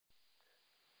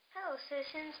Hello,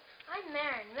 citizens. I'm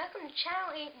Marin. Welcome to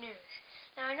Channel 8 News.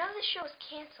 Now, I know the show is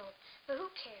canceled, but who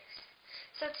cares?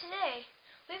 So today,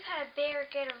 we've had a bear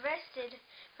get arrested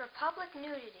for public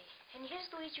nudity. And here's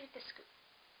Luigi with the scoop.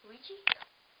 Luigi?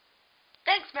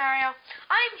 Thanks, Mario.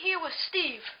 I'm here with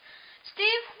Steve.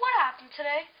 Steve, what happened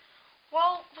today?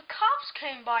 Well, the cops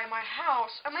came by my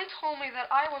house, and they told me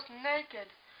that I was naked.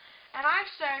 And I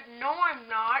said, no, I'm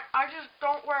not. I just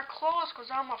don't wear clothes because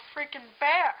I'm a freaking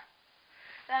bear.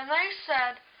 And they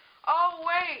said, oh,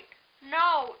 wait,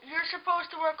 no, you're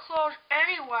supposed to wear clothes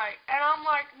anyway. And I'm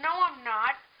like, no, I'm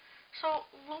not. So,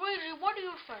 Luigi, what do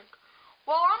you think?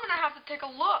 Well, I'm going to have to take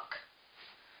a look.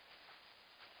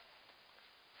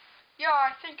 Yeah,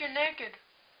 I think you're naked.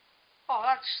 Oh,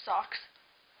 that sucks.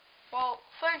 Well,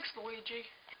 thanks, Luigi.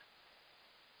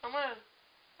 I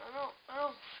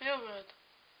don't feel good.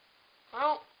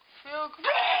 I don't feel good.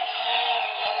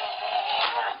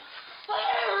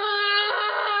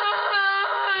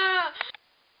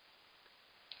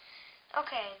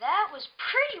 Okay, that was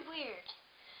pretty weird.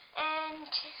 And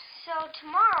so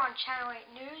tomorrow on Channel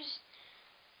 8 News,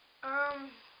 I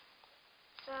don't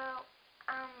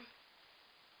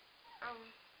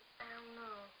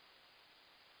know.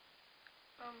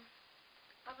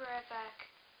 I'll be right back.